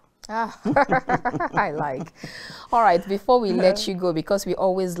want to. I like. All right, before we let you go, because we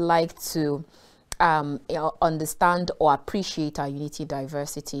always like to understand or appreciate our unity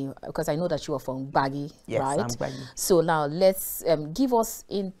diversity, because I know that you are from Gbagyi, yes, right? I'm Gbagyi. So now let's give us,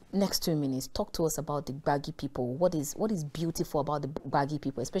 in next 2 minutes, talk to us about the Gbagyi people. What is beautiful about the Gbagyi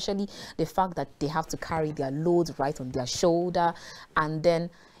people, especially the fact that they have to carry their loads right on their shoulder, and then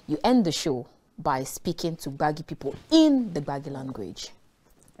you end the show by speaking to Gbagyi people in the Gbagyi language.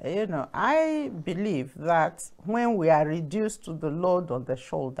 You know, I believe that when we are reduced to the load on the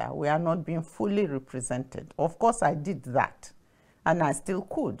shoulder, we are not being fully represented. Of course, I did that, and I still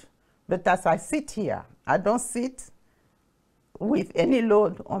could. But as I sit here, I don't sit with any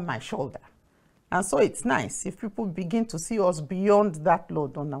load on my shoulder. And so it's nice if people begin to see us beyond that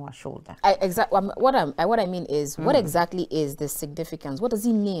load on our shoulder. Exactly. What I mean is, what exactly is the significance? What does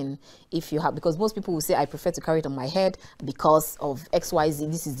it mean if you have, because most people will say, I prefer to carry it on my head because of X, Y, Z,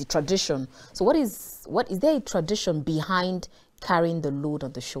 this is the tradition. So what is there a tradition behind carrying the load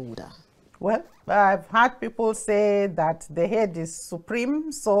on the shoulder? Well, I've had people say that the head is supreme,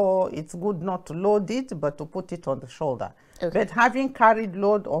 so it's good not to load it, but to put it on the shoulder. Okay. But having carried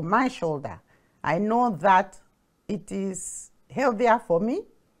load on my shoulder, I know that it is healthier for me,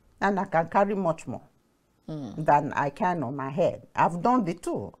 and I can carry much more than I can on my head. I've done the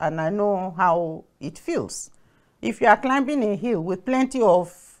two, and I know how it feels. If you are climbing a hill with plenty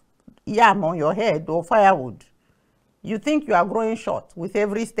of yam on your head or firewood, you think you are growing short. With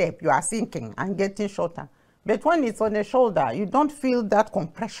every step, you are sinking and getting shorter. But when it's on the shoulder, you don't feel that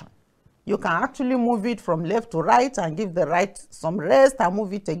compression. You can actually move it from left to right and give the right some rest and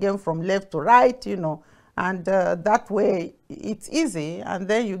move it again from left to right, you know. And that way, it's easy. And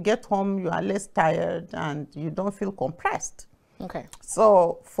then you get home, you are less tired, and you don't feel compressed. Okay.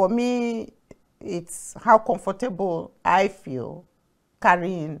 So for me, it's how comfortable I feel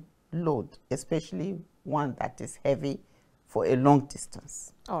carrying load, especially one that is heavy for a long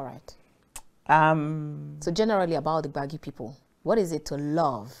distance. All right. So generally about the Gbagyi people, what is it to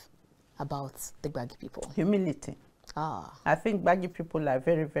love about the Gbagyi people? Humility. Ah. I think Gbagyi people are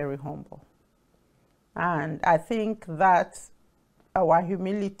very, very humble. And I think that our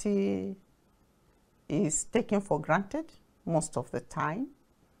humility is taken for granted most of the time.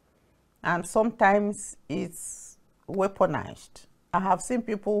 And sometimes it's weaponized. I have seen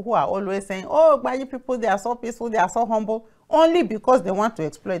people who are always saying, oh, Gbagyi people, they are so peaceful, they are so humble, only because they want to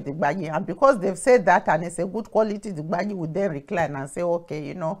exploit the Gbagyi. And because they've said that and it's a good quality, the Gbagyi would then recline and say, okay,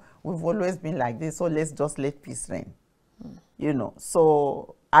 you know, we've always been like this, so let's just let peace reign. You know,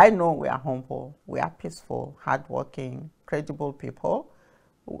 so I know we are humble, we are peaceful, hardworking, credible people,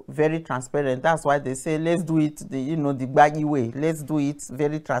 very transparent. That's why they say, let's do it the, you know, the Gbagyi way. Let's do it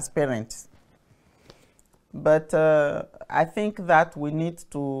very transparent. But I think that we need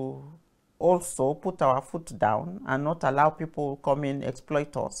to also put our foot down and not allow people come in,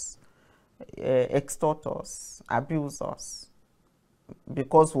 exploit us, extort us, abuse us,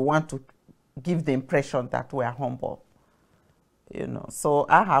 because we want to give the impression that we are humble. You know, so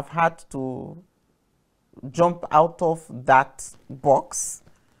I have had to jump out of that box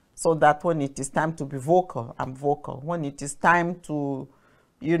so that when it is time to be vocal, I'm vocal. When it is time to,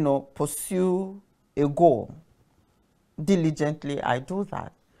 you know, pursue a goal diligently, I do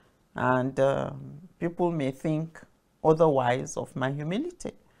that. And people may think otherwise of my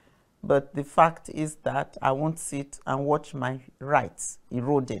humility. But the fact is that I won't sit and watch my rights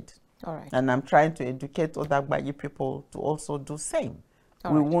eroded. All right. And I'm trying to educate other Gbagyi people to also do same.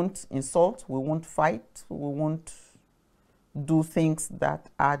 We won't insult, we won't fight, we won't do things that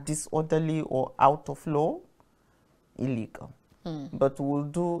are disorderly or out of law, illegal. But we'll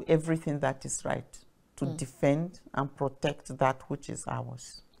do everything that is right to defend and protect that which is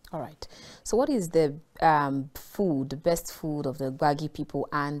ours. All right. So what is the food, the best food of the Gbagyi people?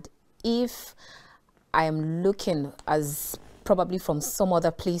 And if I am looking as probably from some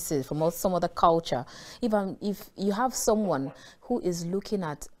other places, from some other culture, if you have someone who is looking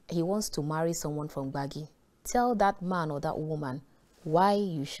at, he wants to marry someone from Gbagyi, tell that man or that woman why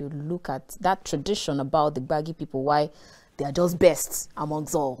you should look at that tradition about the Gbagyi people, why they are just best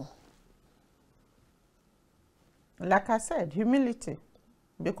amongst all. Like I said, humility,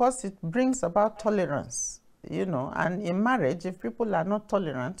 because it brings about tolerance, you know, and in marriage, if people are not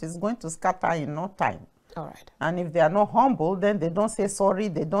tolerant, it's going to scatter in no time. All right. And if they are not humble, then they don't say sorry,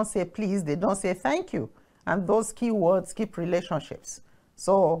 they don't say please, they don't say thank you. And those key words keep relationships.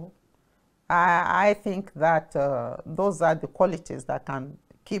 So I think that those are the qualities that can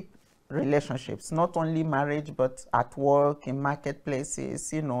keep relationships, not only marriage, but at work, in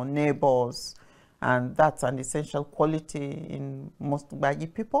marketplaces, you know, neighbors. And that's an essential quality in most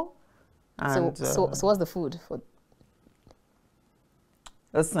Gbagyi people. And, so what's the food for?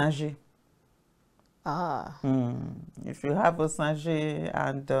 Osanji. Ah. If you have osanji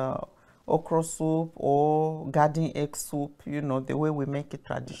and okra soup or garden egg soup, you know, the way we make it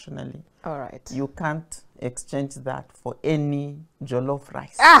traditionally. All right. You can't exchange that for any jollof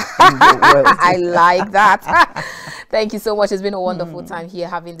rice in the world. I like that. Thank you so much. It's been a wonderful time here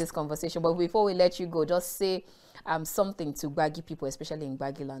having this conversation. But before we let you go, just say something to Gbagyi people, especially in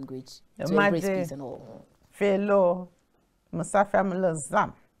Gbagyi language, to embrace peace and all. Fellow, Musafamila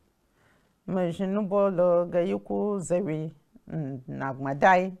Zam. Mejinubolo Gayuku Zewi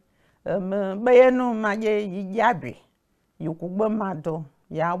Nagmadai. Bayenu Maye Yabi. Yukugba Mado.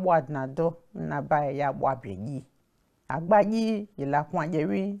 Ya wadnado nabaye ya wabeyi. Gbagyi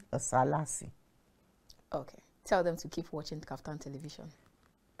ilakwanyeri asalasi. Okay. Tell them to keep watching Kaftan television.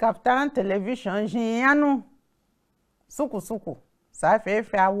 Kaftan television jinyanu. Suku suku.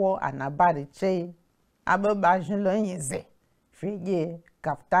 Safefe awo anabari che. Ababa jinlo yize. Feye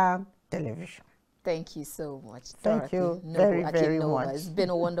Kaftan television. Thank you so much. Thank you very, very much. It's been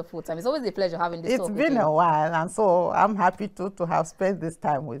a wonderful time. It's always a pleasure having this talk with you. It's been a while, and so I'm happy to have spent this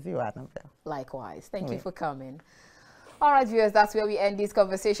time with you, Annabelle. Likewise. Thank you for coming. All right, viewers, that's where we end this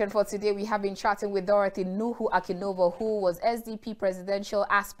conversation for today. We have been chatting with Dorothy Nuhu-Aken'ova, who was SDP presidential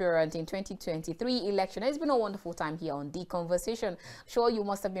aspirant in 2023 election. It's been a wonderful time here on The Conversation. Sure, you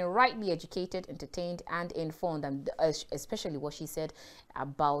must have been rightly educated, entertained, and informed, and especially what she said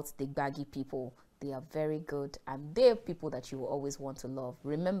about the Gbagyi people. They are very good, and they're people that you will always want to love.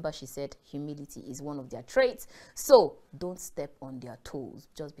 Remember, she said humility is one of their traits, so don't step on their toes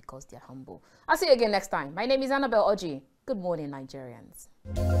just because they're humble. I'll see you again next time. My name is Annabelle Oji. Good morning, Nigerians.